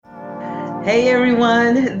Hey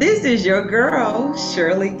everyone, this is your girl,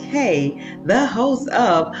 Shirley K, the host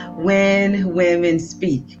of When Women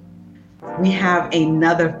Speak. We have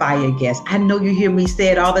another fire guest. I know you hear me say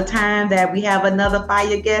it all the time that we have another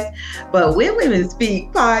fire guest, but When Women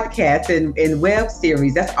Speak podcast and web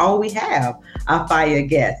series, that's all we have, a fire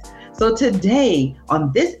guest. So today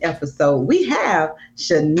on this episode, we have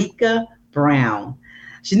Sheneka Brown.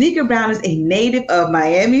 Sheneka Brown is a native of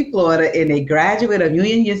Miami, Florida, and a graduate of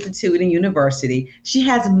Union Institute and University. She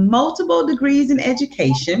has multiple degrees in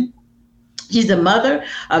education. She's a mother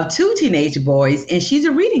of two teenage boys, and she's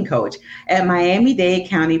a reading coach at Miami-Dade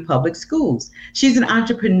County Public Schools. She's an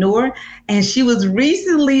entrepreneur, and she was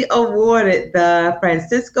recently awarded the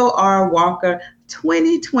Francisco R. Walker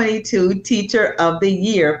 2022 Teacher of the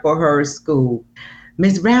Year for her school.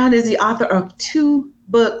 Ms. Brown is the author of two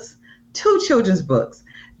books, two children's books,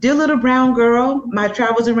 Dear Little Brown Girl, My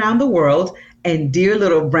Travels Around the World, and Dear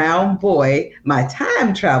Little Brown Boy, My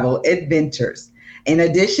Time Travel Adventures. In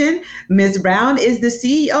addition, Ms. Brown is the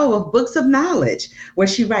CEO of Books of Knowledge, where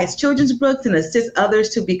she writes children's books and assists others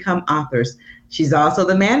to become authors. She's also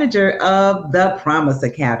the manager of the Promise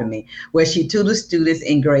Academy, where she tutors students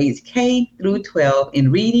in grades K through 12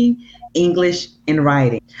 in reading, English, and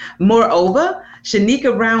writing. Moreover,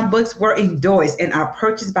 Sheneka Brown books were endorsed and are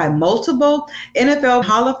purchased by multiple NFL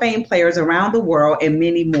Hall of Fame players around the world and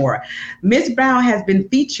many more. Ms. Brown has been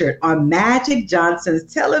featured on Magic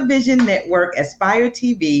Johnson's television network, Aspire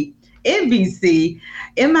TV, NBC,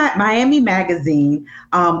 in Miami Magazine,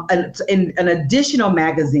 in additional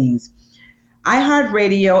magazines,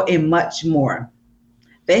 iHeartRadio, and much more.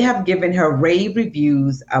 They have given her rave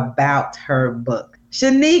reviews about her book.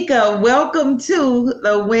 Sheneka, welcome to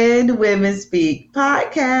the When Women Speak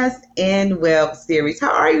podcast and web series.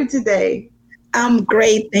 How are you today? I'm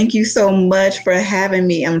great. Thank you so much for having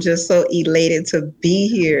me. I'm just so elated to be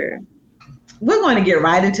here. We're going to get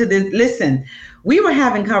right into this. Listen, we were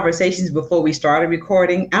having conversations before we started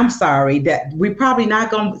recording. I'm sorry that we're probably not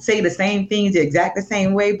going to say the same things the exact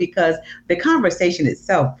same way because the conversation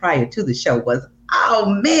itself prior to the show was,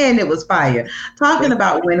 oh man, it was fire. Talking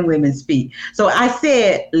about when women speak. So I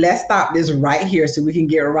said, let's stop this right here so we can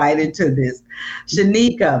get right into this.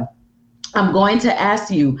 Sheneka, I'm going to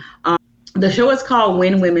ask you, the show is called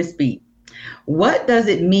When Women Speak. What does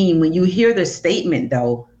it mean when you hear the statement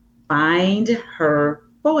though, find her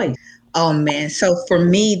voice? Oh man. So for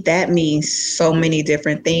me, that means so many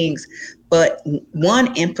different things. But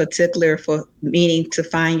one in particular for meaning to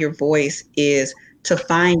find your voice is to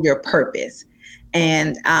find your purpose.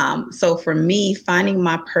 And so for me, finding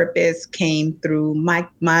my purpose came through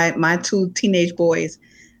my two teenage boys.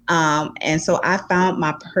 And so I found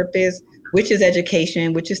my purpose, which is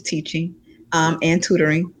education, which is teaching and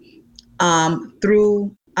tutoring,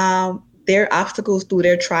 through their obstacles, through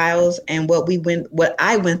their trials, and what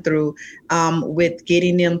I went through with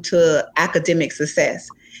getting them to academic success.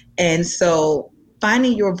 And so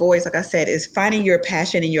finding your voice, like I said, is finding your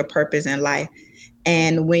passion and your purpose in life.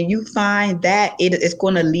 And when you find that, it's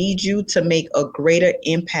going to lead you to make a greater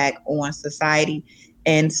impact on society.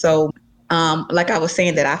 And so, like I was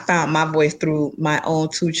saying, that I found my voice through my own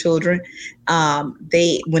two children. When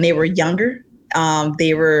they were younger,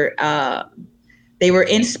 they were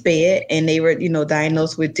in SPED and they were,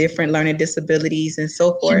 diagnosed with different learning disabilities and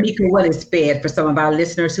so forth. Sheneka, what is SPED for some of our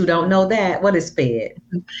listeners who don't know that? What is SPED?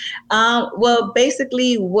 Well,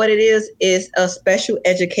 basically what it is a special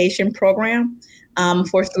education program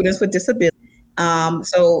for students with disabilities.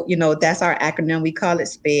 So, that's our acronym. We call it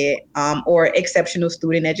SPED, or Exceptional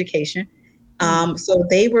Student Education. So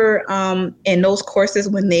they were in those courses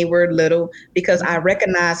when they were little, because I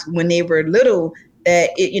recognized when they were little that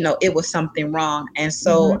it was something wrong. And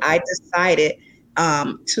so I decided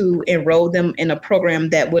to enroll them in a program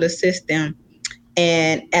that would assist them.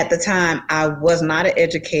 And at the time, I was not an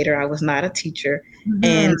educator. I was not a teacher.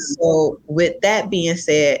 And so with that being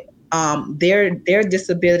said, their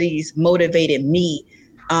disabilities motivated me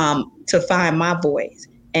to find my voice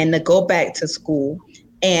and to go back to school.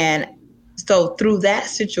 And so through that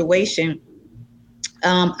situation,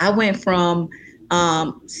 I went from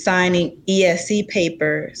signing ESC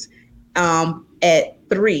papers at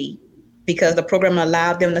 3, because the program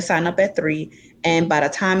allowed them to sign up at 3. And by the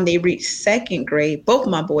time they reached second grade, both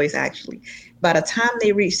my boys actually, by the time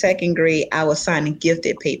they reached second grade, I was signing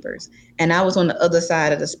gifted papers. And I was on the other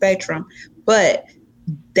side of the spectrum. But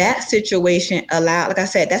that situation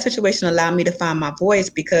allowed me to find my voice,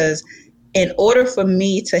 because in order for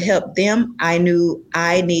me to help them, I knew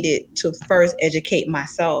I needed to first educate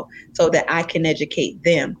myself so that I can educate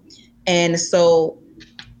them. And so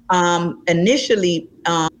initially,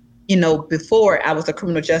 before I was a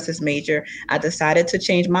criminal justice major, I decided to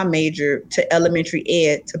change my major to elementary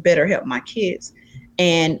ed to better help my kids.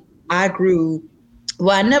 And I grew,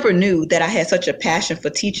 well, I never knew that I had such a passion for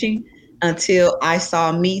teaching until I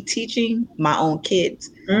saw me teaching my own kids.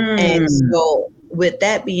 And Mm. so, with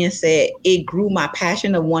that being said, it grew my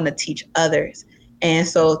passion to want to teach others. And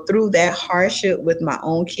so, through that hardship with my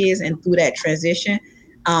own kids and through that transition,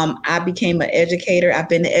 I became an educator. I've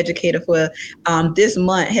been an educator for this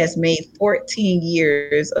month has made 14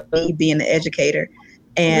 years of me being an educator.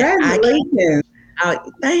 And Congratulations.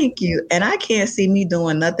 thank you. And I can't see me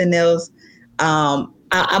doing nothing else. I'm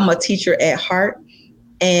a teacher at heart,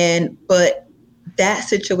 but that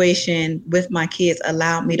situation with my kids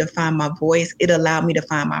allowed me to find my voice. It allowed me to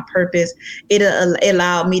find my purpose. It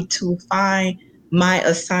allowed me to find my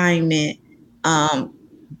assignment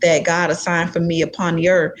that God assigned for me upon the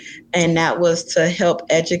earth, and that was to help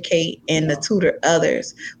educate and to tutor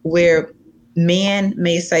others where man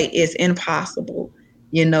may say it's impossible.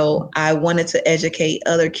 I wanted to educate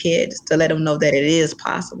other kids to let them know that it is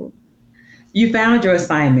possible. You found your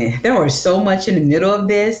assignment. There was so much in the middle of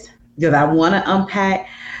this that I want to unpack.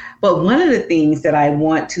 But one of the things that I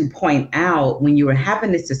want to point out when you were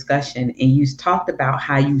having this discussion and you talked about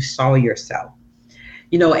how you saw yourself,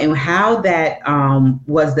 and how that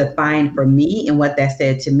was defined for me, and what that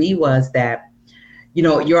said to me was that,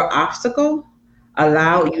 your obstacle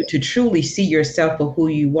allowed you to truly see yourself for who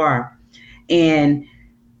you are. And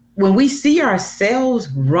when we see ourselves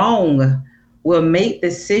wrong, we'll make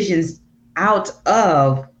decisions out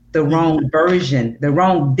of the wrong version, the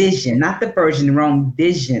wrong vision, not the version, the wrong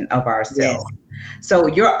vision of Yes. ourselves. So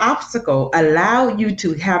your obstacle allow you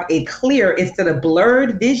to have a clear instead of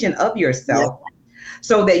blurred vision of Yep. yourself,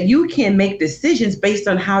 so that you can make decisions based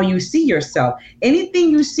on how you see yourself. Anything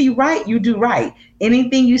you see right, you do right.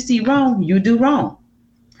 Anything you see wrong, you do wrong.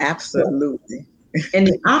 Absolutely. And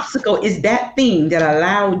the obstacle is that thing that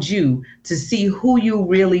allowed you to see who you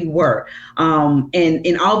really were,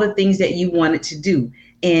 and all the things that you wanted to do.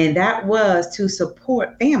 And that was to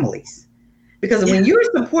support families. Because Yeah. when you're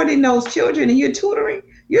supporting those children and you're tutoring,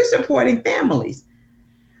 you're supporting families.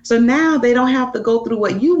 So now they don't have to go through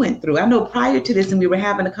what you went through. I know prior to this, and we were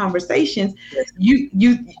having the conversations, Yes.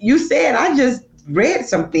 you said I just read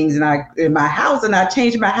some things in my house, and I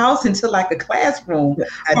changed my house into like a classroom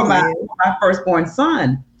I for did. my firstborn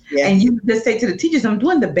son. And Yes. you just say to the teachers, I'm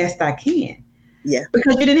doing the best I can, Yeah.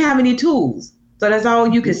 because you didn't have any tools. So that's all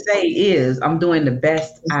you could say is I'm doing the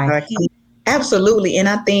best I can. Absolutely. And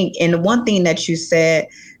I think, and one thing that you said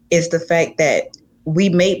is the fact that we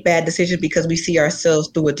make bad decisions because we see ourselves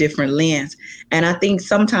through a different lens. And I think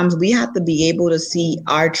sometimes we have to be able to see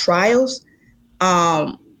our trials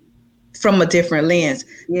um, from a different lens.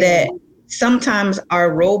 Yeah. That sometimes our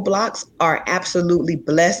roadblocks are absolutely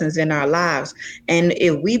blessings in our lives. And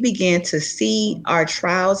if we begin to see our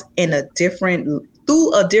trials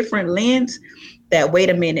through a different lens, that wait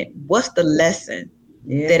a minute, what's the lesson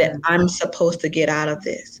that Yeah. I'm supposed to get out of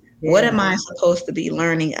this? What Yeah. am I supposed to be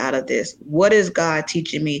learning out of this? What is God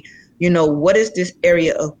teaching me? What is this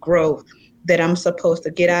area of growth that I'm supposed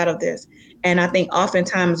to get out of this? And I think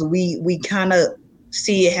oftentimes we kind of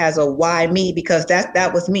see it as a why me, because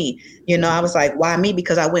that was me. I was like, why me?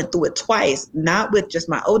 Because I went through it twice, not with just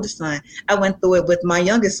my oldest son. I went through it with my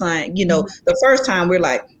youngest son. The first time we're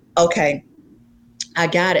like, okay, I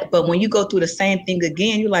got it. But when you go through the same thing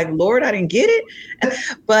again, you're like, Lord, I didn't get it.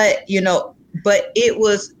 But it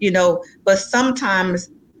was, but sometimes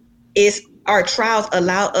it's our trials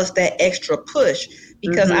allow us that extra push,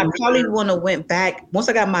 because I Hmm. probably want to went back once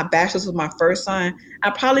I got my bachelor's with my first son. I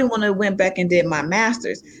probably want to went back and did my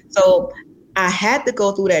master's. So I had to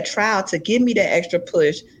go through that trial to give me that extra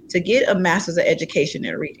push to get a master's of education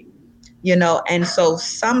in reading. And so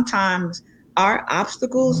sometimes our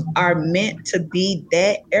obstacles are meant to be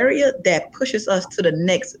that area that pushes us to the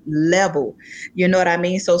next level. You know what I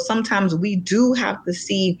mean? So sometimes we do have to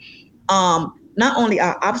see not only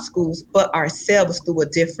our obstacles but ourselves through a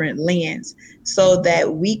different lens, so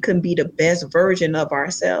that we can be the best version of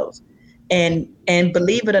ourselves. And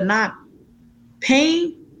believe it or not,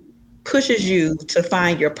 pain pushes you to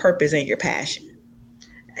find your purpose and your passion.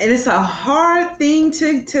 And it's a hard thing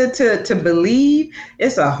to believe.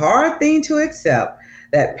 It's a hard thing to accept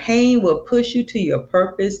that pain will push you to your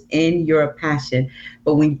purpose and your passion.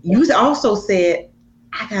 But when you also said,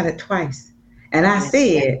 I got it twice. And I Yes.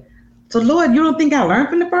 said, so Lord, you don't think I learned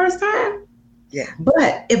from the first time? Yeah.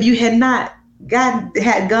 But if you had not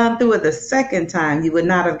had gone through it the second time, you would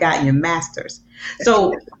not have gotten your master's.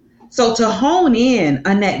 So to hone in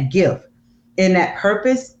on that gift and that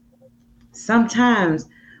purpose, sometimes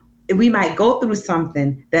we might go through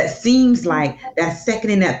something that seems like that second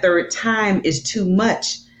and that third time is too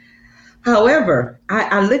much. However,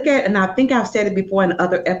 I look at, and I think I've said it before in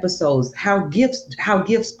other episodes, how gifts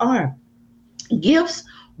are. Gifts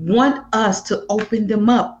want us to open them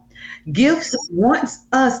up. Gifts Yes. wants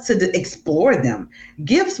us to explore them.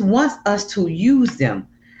 Gifts wants us to use them.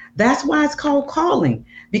 That's why it's called calling,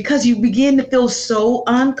 because you begin to feel so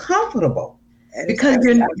uncomfortable That is because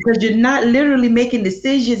you're absolutely because you're not literally making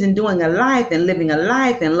decisions and doing a life and living a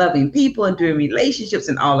life and loving people and doing relationships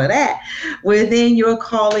and all of that within your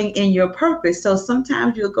calling and your purpose. So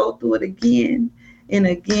sometimes you'll go through it again and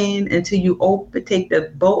again until you take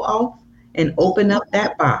the bow off and open up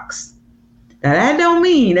that box. Now that don't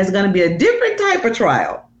mean there's going to be a different type of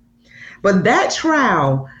trial, but that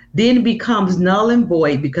trial then becomes null and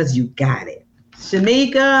void because you got it.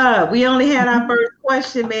 Shanika, we only had our first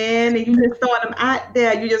question, man, and you just throwing them out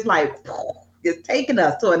there. You just like, just taking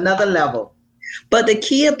us to another level. But the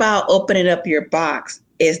key about opening up your box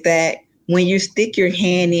is that when you stick your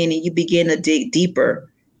hand in and you begin to dig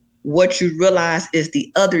deeper, what you realize is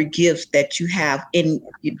the other gifts that you have in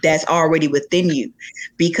that's already within you.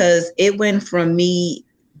 Because it went from me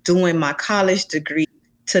doing my college degree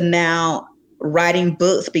to now writing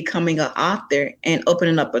books, becoming an author, and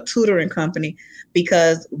opening up a tutoring company.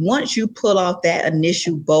 Because once you pull off that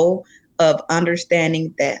initial bow of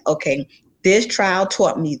understanding that, okay, this trial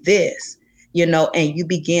taught me this, and you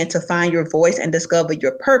begin to find your voice and discover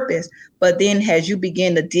your purpose. But then as you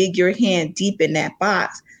begin to dig your hand deep in that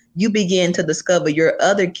box, you begin to discover your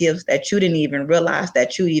other gifts that you didn't even realize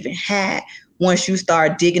that you even had once you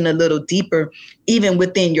start digging a little deeper, even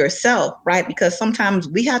within yourself, right? Because sometimes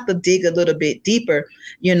we have to dig a little bit deeper,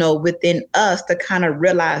 within us to kind of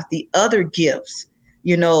realize the other gifts,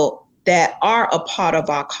 that are a part of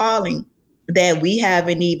our calling that we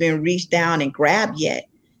haven't even reached down and grabbed yet,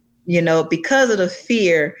 because of the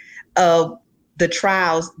fear of the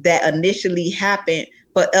trials that initially happened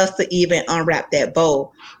for us to even unwrap that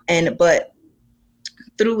bow. But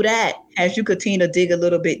through that, as you continue to dig a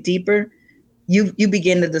little bit deeper, you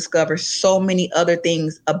begin to discover so many other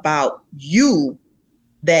things about you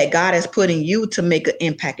that God has put in you to make an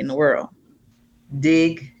impact in the world.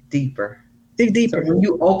 Dig deeper. Dig So deeper. when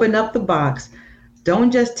you open up the box,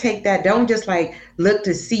 don't just take that. Don't just like look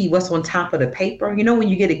to see what's on top of the paper. You know, when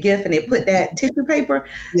you get a gift and they put that tissue paper,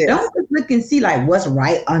 Yes, don't just look and see like what's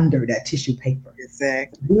right under that tissue paper.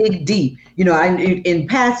 exactly. Dig deep. In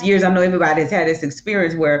past years, I know everybody has had this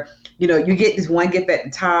experience where you get this one gift at the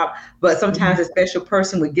top, but sometimes a special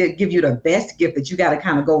person would give you the best gift that you got to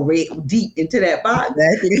kind of go deep into that box.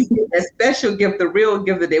 Exactly. That special gift, the real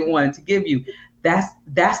gift that they wanted to give you. That's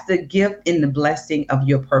the gift and the blessing of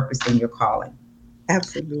your purpose and your calling.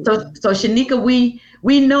 Absolutely. So Shanika,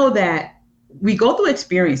 we know that we go through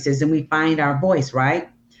experiences and we find our voice, right?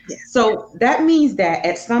 Yes. So that means that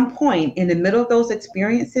at some point in the middle of those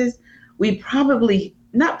experiences, we probably,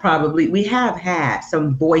 not probably, we have had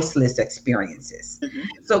some voiceless experiences. Mhm.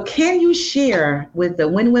 So can you share with the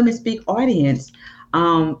When Women Speak audience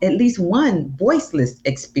at least one voiceless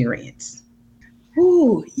experience?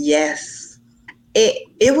 Ooh, yes.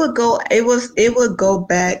 It would go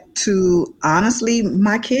back to honestly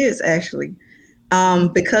my kids actually.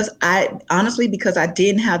 Because I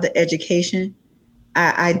didn't have the education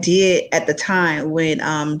I did at the time when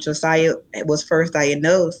Josiah was first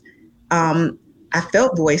diagnosed. Um, I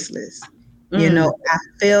felt voiceless. Mm, I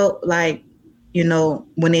felt like,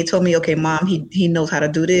 when they told me, okay, mom, he knows how to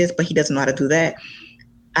do this, but he doesn't know how to do that.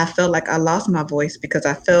 I felt like I lost my voice because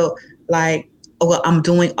I felt like, oh, well, I'm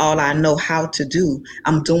doing all I know how to do.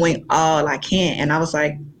 I'm doing all I can. And I was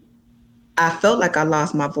like, I felt like I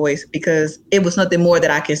lost my voice because it was nothing more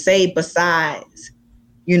that I could say besides,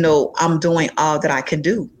 I'm doing all that I can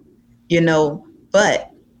do, but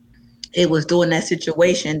it was during that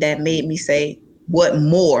situation that made me say, what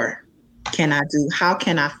more can I do? How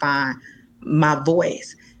can I find my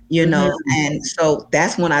voice? mhm. And so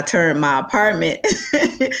that's when I turned my apartment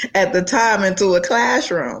at the time into a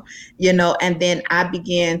classroom, and then I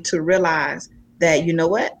began to realize that,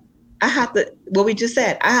 what? I have to, what we just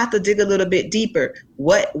said, I have to dig a little bit deeper.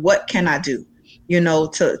 What can I do,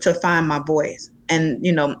 to find my voice? And,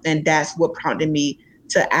 and that's what prompted me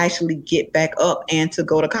to actually get back up and to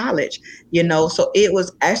go to college, so it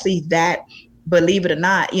was actually that, believe it or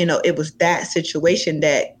not, it was that situation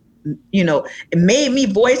that, it made me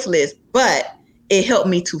voiceless, but it helped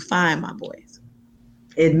me to find my voice.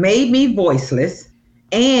 It made me voiceless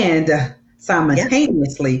and Yeah.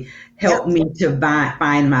 simultaneously Yep. helped me to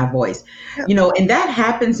find my voice. Yep. And that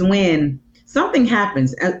happens when something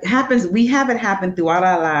happens. We have it happen throughout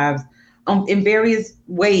our lives in various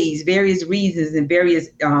ways, various reasons, and various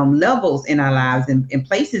levels in our lives and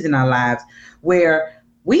places in our lives where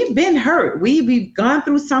we've been hurt. We've gone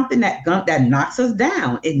through something that knocks us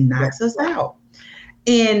down. It Yeah. knocks us out.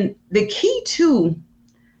 And the key to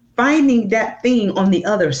finding that thing on the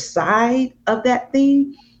other side of that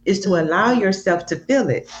thing is to allow yourself to feel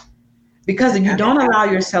it. Because if you don't allow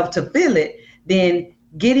yourself to feel it, then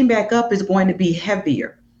getting back up is going to be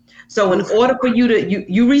heavier. So in order for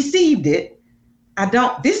you received it,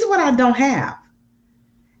 this is what I don't have.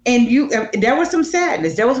 And there was some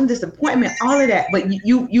sadness, there was some disappointment, all of that, but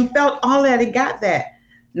you felt all that and got that.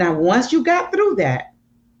 Now, once you got through that,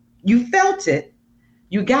 you felt it,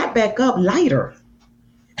 you got back up lighter.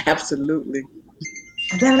 Absolutely.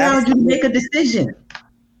 That allowed you to make a decision.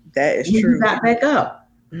 That is You true. got back up.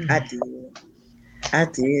 I did. I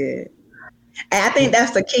did. And I think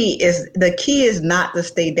that's the key is not to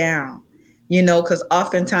stay down, because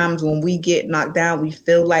oftentimes when we get knocked down, we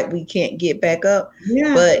feel like we can't get back up.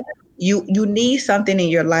 Yeah. But you need something in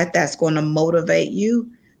your life that's going to motivate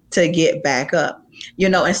you to get back up.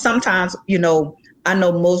 And sometimes, I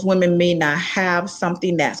know most women may not have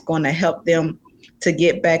something that's going to help them to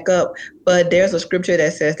get back up, but there's a scripture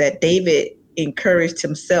that says that David encouraged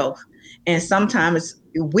himself. And sometimes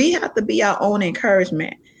we have to be our own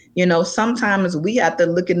encouragement. Sometimes we have to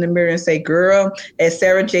look in the mirror and say, girl, as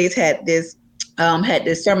Sarah Jakes had this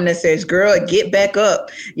sermon that says, girl, get back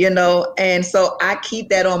up, and so I keep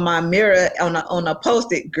that on my mirror on a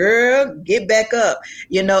post-it, girl, get back up,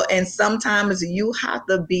 and sometimes you have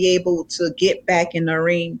to be able to get back in the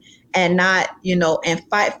ring and not, and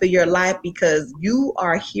fight for your life, because you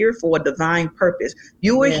are here for a divine purpose.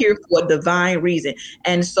 You are here for a divine reason.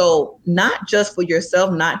 And so not just for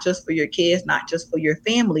yourself, not just for your kids, not just for your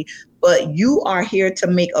family, but you are here to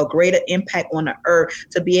make a greater impact on the earth,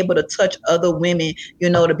 to be able to touch other women,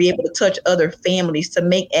 to be able to touch other families, to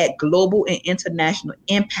make a global and international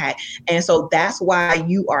impact. And so that's why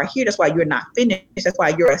you are here. That's why you're not finished. That's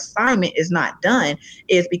why your assignment is not done,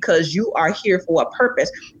 is because you are here for a purpose.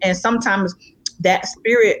 And sometimes that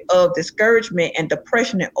spirit of discouragement and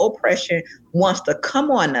depression and oppression wants to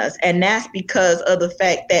come on us. And that's because of the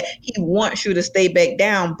fact that he wants you to stay back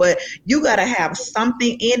down. But you got to have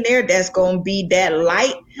something in there that's going to be that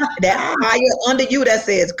light, that fire under you that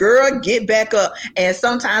says, girl, get back up. And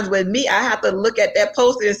sometimes with me, I have to look at that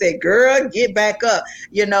poster and say, girl, get back up,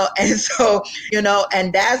 and so,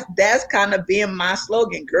 and that's kind of being my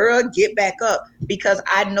slogan, girl, get back up, because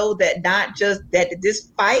I know that not just that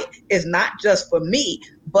this fight is not just for me,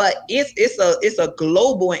 but it's a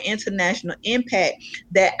global and international impact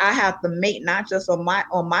that I have to make, not just on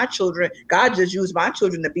my children. God just used my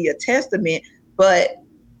children to be a testament, but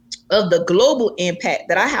of the global impact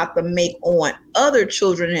that I have to make on other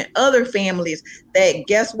children and other families, that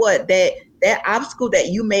guess what, that obstacle that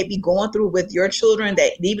you may be going through with your children,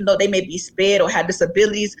 that even though they may be sped or have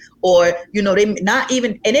disabilities, or, they not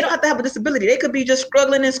even, and they don't have to have a disability. They could be just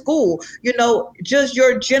struggling in school, just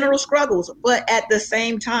your general struggles, but at the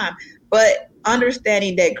same time, but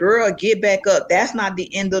understanding that, girl, get back up. That's not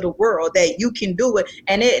the end of the world, that you can do it.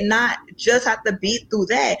 And it not just have to be through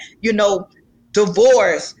that,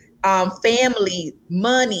 divorce, family,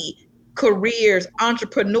 money, careers,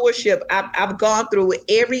 entrepreneurship. I've gone through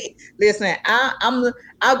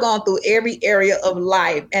I've gone through every area of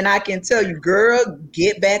life, and I can tell you, girl,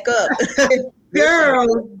 get back up.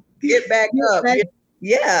 Girl, get back up.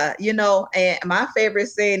 Yeah, and my favorite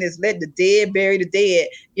saying is, let the dead bury the dead,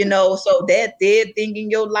 so that dead thing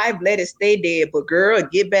in your life, let it stay dead, but girl,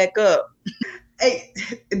 get back up. Hey,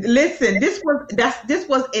 listen, this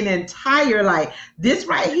was an entire, like, this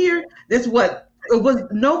right here, it was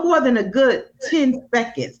no more than a good 10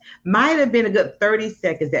 seconds. Might have been a good 30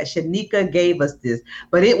 seconds that Sheneka gave us this,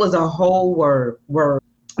 but it was a whole word.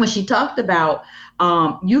 When she talked about,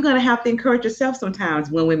 you're going to have to encourage yourself sometimes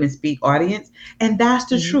when women speak, audience. And that's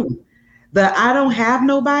the truth. The I don't have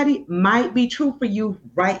nobody might be true for you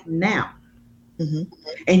right now.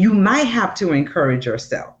 And you might have to encourage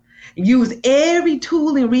yourself. Use every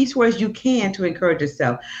tool and resource you can to encourage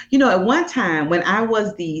yourself. At one time when I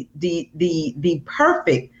was the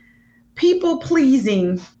perfect people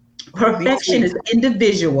pleasing perfectionist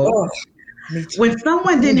individual, when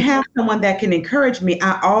someone didn't have someone that can encourage me,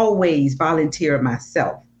 I always volunteered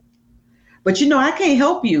myself. But I can't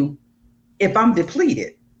help you if I'm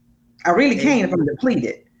depleted. I really can't if I'm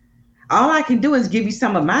depleted. All I can do is give you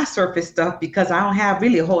some of my surface stuff, because I don't have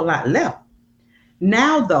really a whole lot left.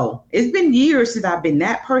 Now, though, it's been years since I've been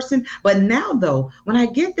that person. But now, though, when I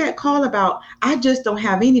get that call about, I just don't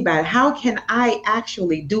have anybody, how can I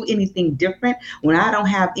actually do anything different when I don't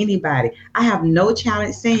have anybody? I have no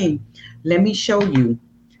challenge saying, Let me show you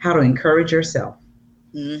how to encourage yourself.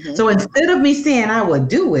 Mm-hmm. So instead of me saying I will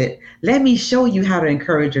do it, let me show you how to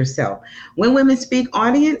encourage yourself. When women speak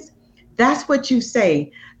audience, that's what you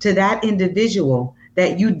say to that individual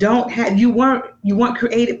that you don't have, you weren't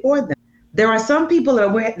created for them. There are some people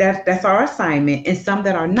that's our assignment and some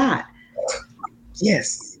that are not.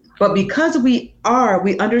 Yes. But because we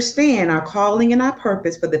understand our calling and our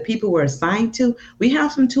purpose for the people we're assigned to, we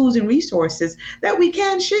have some tools and resources that we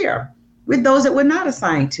can share with those that we're not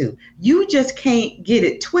assigned to. You just can't get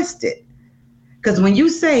it twisted. Because when you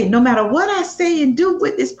say, no matter what I say and do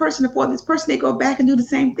with this person or for this person, they go back and do the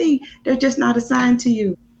same thing, they're just not assigned to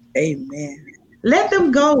you. Amen. Let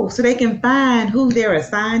them go so they can find who they're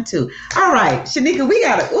assigned to. All right, Sheneka, we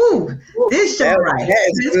got to, this show right.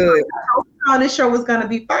 That is good. This show was going to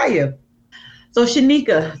be fire. So,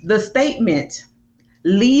 Sheneka, the statement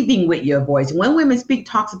leaving with your voice. When women speak,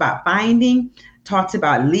 talks about finding, talks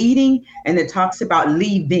about leading, and it talks about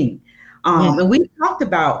leaving. And we talked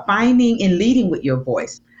about finding and leading with your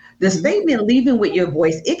voice. The statement leaving with your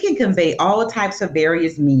voice, it can convey all types of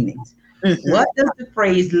various meanings. What does the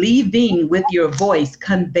phrase leaving with your voice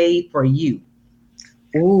convey for you?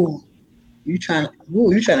 Ooh, you trying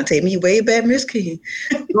to take me way back, Miss King.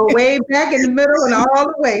 Go way back in the middle and all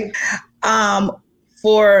the way. Um,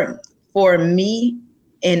 for me,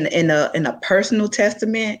 in a personal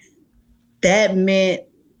testament, that meant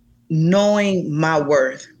knowing my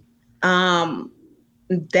worth. Um,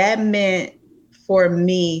 that meant for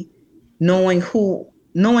me knowing who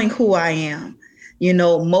I am. You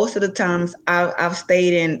know, most of the times I've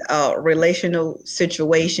stayed in relational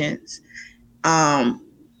situations. Um,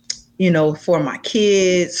 for my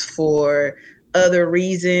kids, for other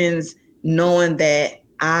reasons, knowing that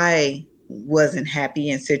I wasn't happy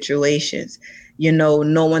in situations,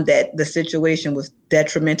 knowing that the situation was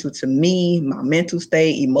detrimental to me, my mental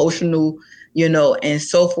state, emotional, and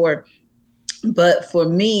so forth. But for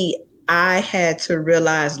me, I had to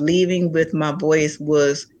realize leaving with my voice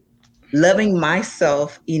was loving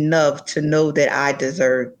myself enough to know that I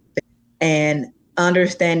deserve and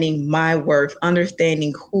understanding my worth,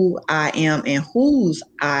 understanding who I am and whose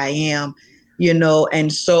I am,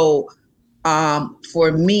 and so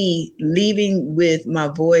for me, leaving with my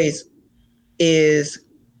voice is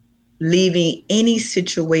leaving any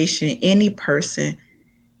situation, any person,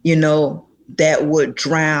 that would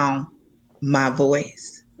drown my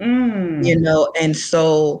voice, and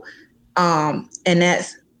so and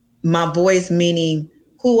that's my voice, meaning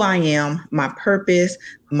who I am, my purpose,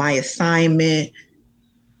 my assignment,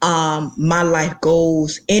 my life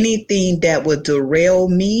goals, anything that would derail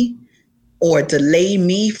me or delay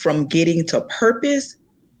me from getting to purpose,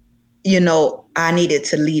 I needed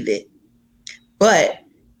to leave it. But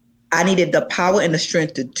I needed the power and the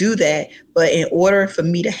strength to do that. But in order for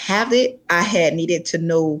me to have it, I had needed to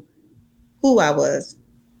know who I was,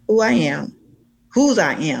 who I am, whose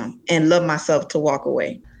I am, and love myself to walk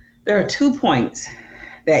away. There are 2 points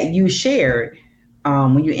that you shared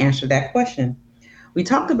when you answered that question. We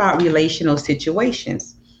talked about relational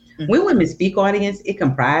situations. When women speak audience, it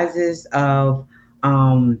comprises of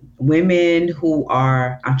women who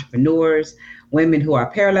are entrepreneurs, women who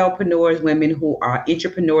are parallelpreneurs, women who are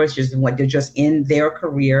entrepreneurs, just what they're just in their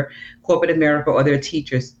career, corporate America, or they're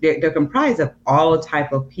teachers. They're comprised of all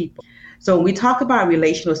type of people. So when we talk about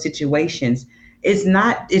relational situations, it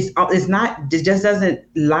just doesn't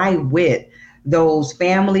lie with those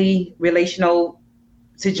family relational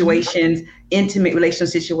situations, intimate relational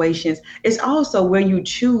situations. It's also where you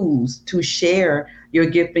choose to share your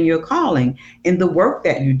gift and your calling in the work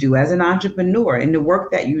that you do as an entrepreneur, in the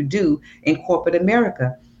work that you do in corporate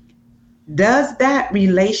America. Does that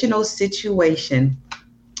relational situation,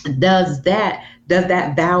 does that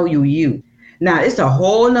value you? Now, it's a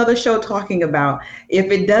whole nother show talking about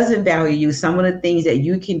if it doesn't value you, some of the things that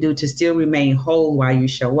you can do to still remain whole while you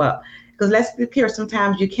show up. Because let's be clear,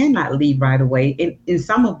 sometimes you cannot leave right away in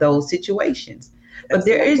some of those situations. But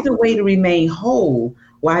there is the way to remain whole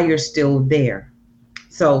while you're still there.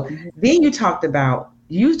 So then you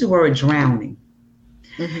used the word drowning.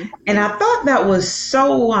 And I thought that was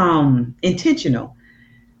so intentional.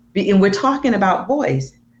 And we're talking about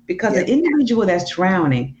voice because an individual that's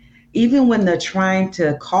drowning, even when they're trying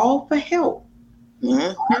to call for help,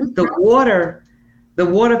 the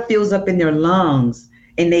water fills up in their lungs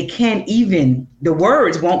and they can't even, the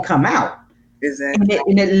words won't come out. Exactly.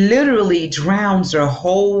 And it literally drowns their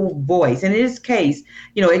whole voice. And in this case,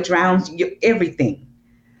 it drowns everything.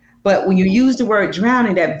 But when you use the word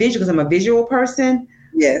drowning, that visual, because I'm a visual person,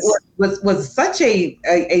 Yes. was such a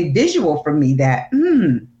visual for me that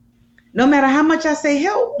no matter how much I say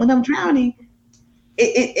help when I'm drowning,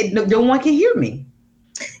 no one can hear me.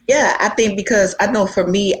 Yeah, I think because I know for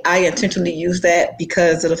me, I intentionally use that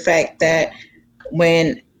because of the fact that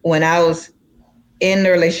when I was in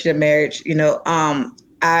the relationship marriage,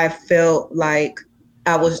 I felt like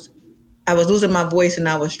I was I was losing my voice and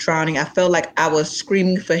I was drowning. I felt like I was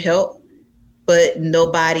screaming for help, but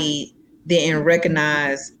nobody didn't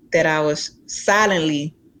recognize that I was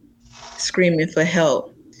silently screaming for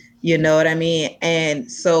help. You know what I mean?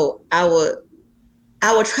 And so I would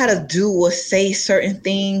try to do or say certain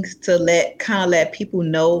things to let people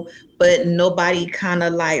know, but nobody kind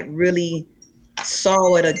of like really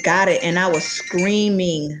saw it or got it. And I was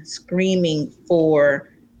screaming for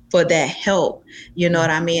that help. You know what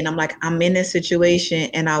I mean? I'm like, I'm in this situation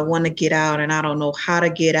and I want to get out and I don't know how to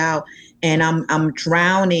get out and I'm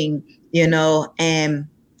drowning, and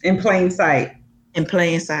In plain sight. in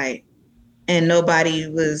plain sight. And nobody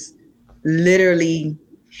was literally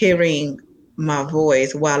hearing my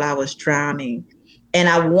voice while I was drowning. And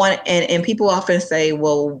and people often say,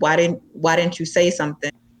 well, why didn't you say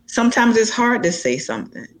something? Sometimes it's hard to say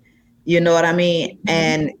something. You know what I mean?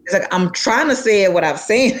 And it's like I'm trying to say it without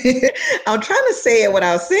saying it. I'm trying to say it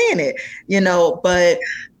without saying it, but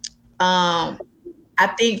I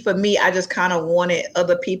think for me, I just kind of wanted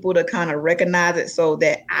other people to kind of recognize it so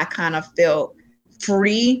that I kind of felt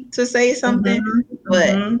free to say something. Mm-hmm. But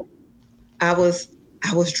Mm-hmm. I was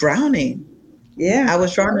I was drowning. I Yeah.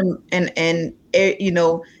 was drowning and it,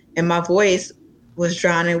 and my voice was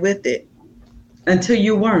drowning with it. Until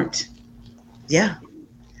you weren't. Yeah.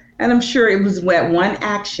 And I'm sure it was that one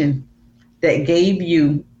action that gave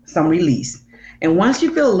you some release. And once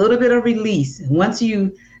you feel a little bit of release, once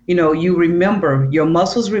you remember, your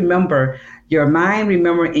muscles remember, your mind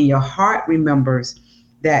remember, and your heart remembers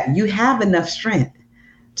that you have enough strength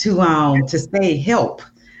to say help.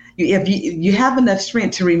 If you have enough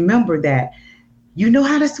strength to remember that you know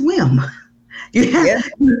how to swim. You have Yeah.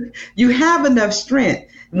 you have enough strength.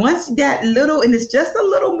 Once that little, and it's just a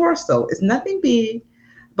little more so, it's nothing big,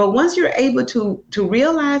 but once you're able to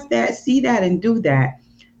realize that, see that, and do that,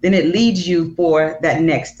 then it leads you for that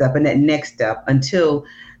next step and that next step until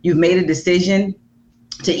you've made a decision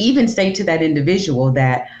to even say to that individual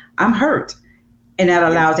that I'm hurt, and that Yeah.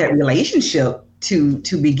 allows that relationship to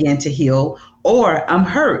begin to heal, or I'm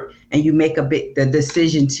hurt, and you make the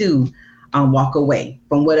decision to walk away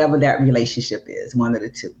from whatever that relationship is, one of the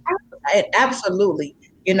two. Absolutely.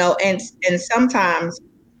 And sometimes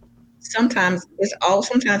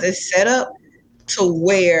it's set up to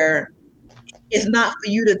where it's not for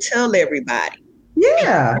you to tell everybody. Because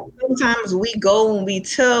Yeah. sometimes we go and we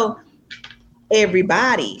tell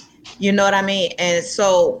everybody, you know what I mean? And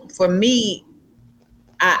so for me,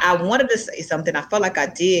 I wanted to say something. I felt like I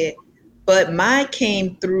did, but mine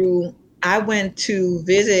came through. I went to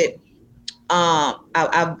visit. I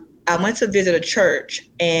went to visit a church,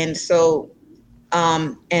 and so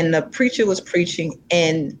and the preacher was preaching,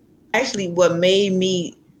 and actually, what made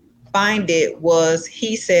me find it was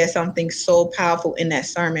he said something so powerful in that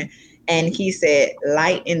sermon, and he said,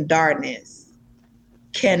 "Light and darkness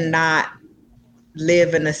cannot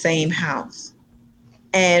live in the same house."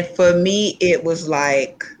 And for me, it was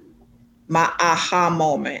like my aha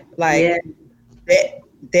moment. Yeah. Like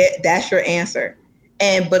that's your answer.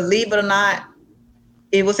 And believe it or not,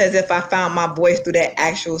 it was as if I found my voice through that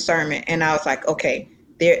actual sermon. And I was like, okay,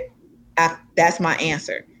 that's my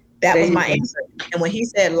answer. That There was you my go. answer. And when he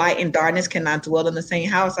said light and darkness cannot dwell in the same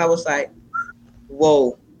house, I was like,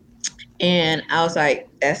 whoa. And I was like,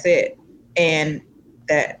 that's it. And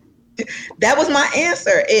that that was my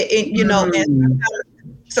answer. And Mm.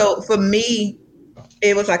 so for me,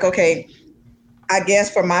 it was like, okay, I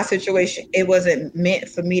guess for my situation, it wasn't meant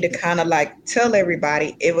for me to kind of like tell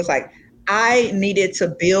everybody. It was like I needed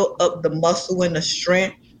to build up the muscle and the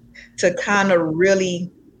strength to kind of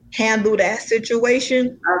really handle that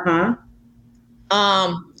situation Uh-huh.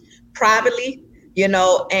 um privately, and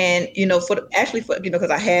actually for because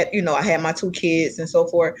I had my two kids and so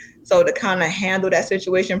forth. So to kind of handle that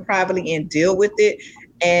situation privately and deal with it.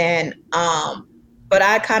 And but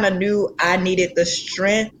I kind of knew I needed the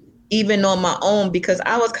strength even on my own because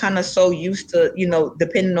I was kind of so used to,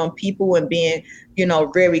 depending on people and being,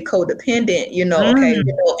 very codependent, okay, Mm.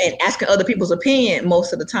 and asking other people's opinion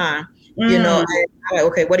most of the time, Mm. and I'm like,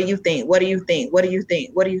 okay, what do you think? What do you think? What do you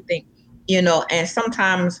think? What do you think? And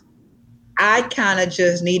sometimes I kind of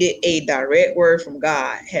just needed a direct word from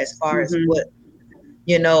God as far as what,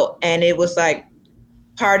 Mm-hmm. and it was like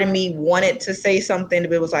part of me wanted to say something,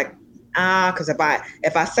 but it was like, because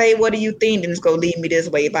if I say what do you think, then it's gonna lead me this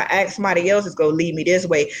way. If I ask somebody else, it's gonna lead me this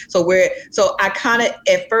way. So I kind of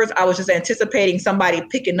at first I was just anticipating somebody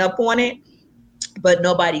picking up on it, but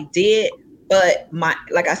nobody did. But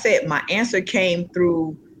like I said, my answer came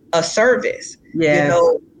through a service, you Yes.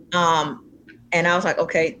 know. And I was like,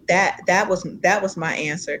 okay, that was my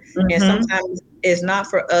answer. And Mm-hmm. sometimes it's not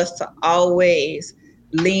for us to always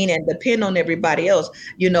lean and depend on everybody else,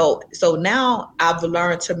 you know. So now I've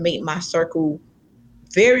learned to make my circle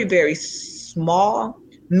very, very small,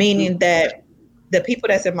 meaning that the people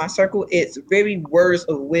that's in my circle, it's very words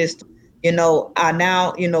of wisdom, you know, are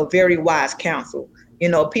now, you know, very wise counsel, you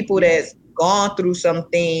know, people that's gone through some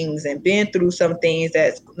things and been through some things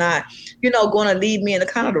that's not, you know, going to lead me in a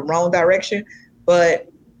kind of the wrong direction, but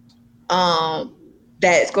um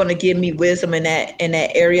that's going to give me wisdom in that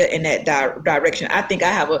area, in that direction. I think I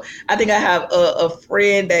have a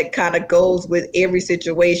friend that kind of goes with every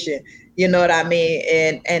situation, you know what I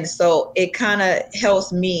mean? And so it kind of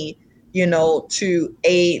helps me, you know, to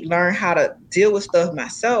learn how to deal with stuff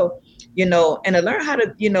myself, you know, and to learn how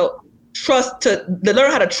to, you know, to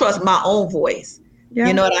learn how to trust my own voice, you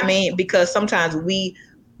Yeah. know what I mean? Because sometimes we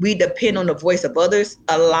depend on the voice of others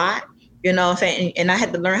a lot, you know what I'm saying? And I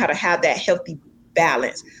had to learn how to have that healthy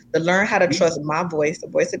balance, to learn how to trust my voice, the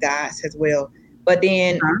voice of God as well. But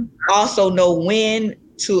then Uh-huh. also know when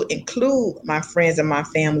to include my friends and my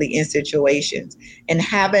family in situations and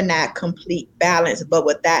having that complete balance. But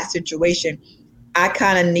with that situation, I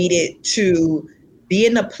kind of needed to be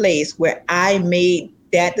in a place where I made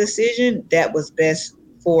that decision that was best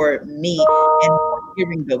for me, and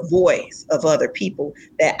hearing the voice of other people,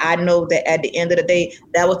 that I know that at the end of the day,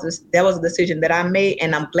 that was a decision that I made,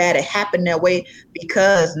 and I'm glad it happened that way,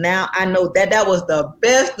 because now I know that that was the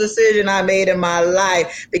best decision I made in my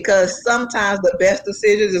life, because sometimes the best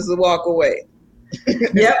decision is to walk away.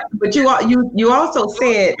 Yep. But you also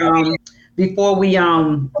said before we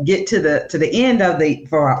get to the end of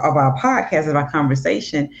our podcast, of our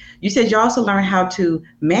conversation, you said you also learn how to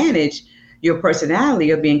manage your personality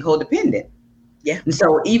of being codependent. Yeah. And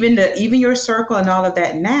so even your circle and all of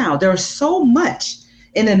that, now there's so much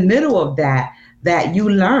in the middle of that you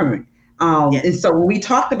learn. Yeah. And so when we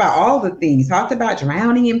talked about all the things, talked about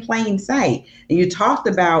drowning in plain sight, and you talked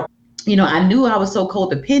about, I knew I was so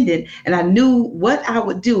codependent, and I knew what I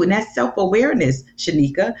would do. And that's self-awareness,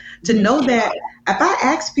 Sheneka, to know that if I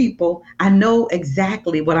ask people, I know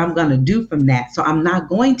exactly what I'm going to do from that. So I'm not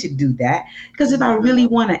going to do that, because if I really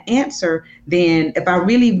want to answer, then if I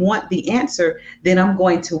really want the answer, then I'm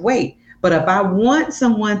going to wait. But if I want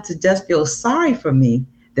someone to just feel sorry for me,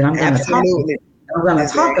 then I'm going to talk. Absolutely. I'm going to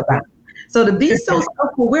talk Exactly. about it. So to be so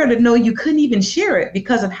self-aware, to know you couldn't even share it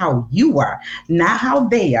because of how you are, not how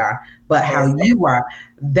they are, but how Exactly. you are.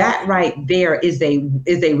 That right there is a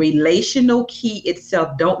relational key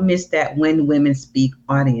itself. Don't miss that when women speak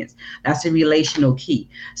audience. That's a relational key.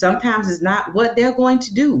 Sometimes it's not what they're going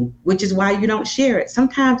to do, which is why you don't share it.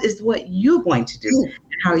 Sometimes it's what you're going to do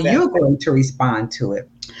and how you're Exactly. going to respond to it.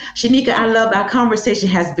 Shanika, I love our conversation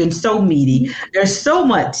has been so meaty. There's so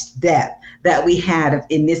much depth that we had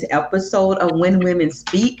in this episode of When Women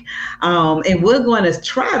Speak. And we're going to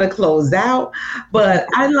try to close out, but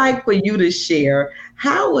I'd like for you to share,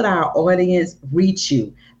 how would our audience reach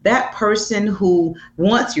you? That person who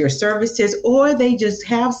wants your services, or they just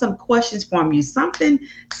have some questions from you, something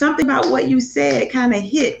about what you said kind of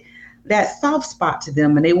hit that soft spot to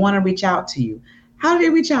them and they want to reach out to you. How do they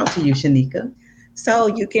reach out to you, Shanika? So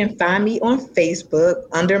you can find me on Facebook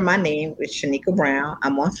under my name, with Sheneka Brown.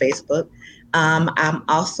 I'm on Facebook. I'm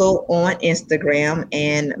also on Instagram,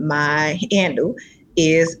 and my handle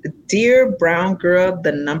is Dear Brown Girl,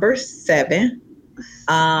 the number 7.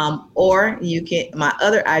 Or you can, my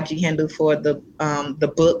other IG handle for the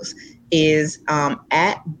books is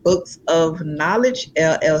at Books of Knowledge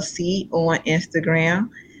LLC on Instagram.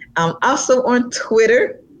 Also on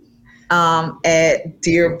Twitter, at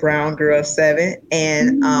Dear Brown Girl 7,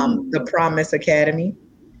 and the Promise Academy.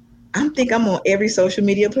 I think I'm on every social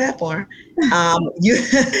media platform. You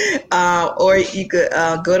or you could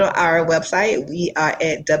go to our website. We are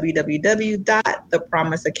at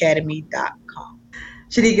www.thepromiseacademy.com.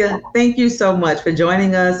 Shanika, thank you so much for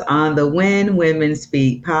joining us on the When Women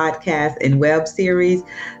Speak podcast and web series.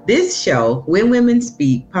 This show, When Women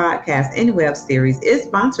Speak podcast and web series, is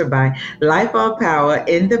sponsored by Life of Power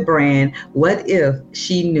in the brand What If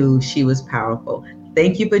She Knew She Was Powerful.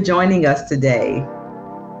 Thank you for joining us today.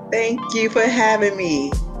 Thank you for having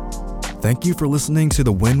me. Thank you for listening to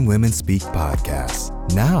the When Women Speak podcast,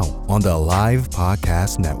 now on the Alive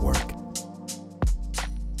Podcast Network.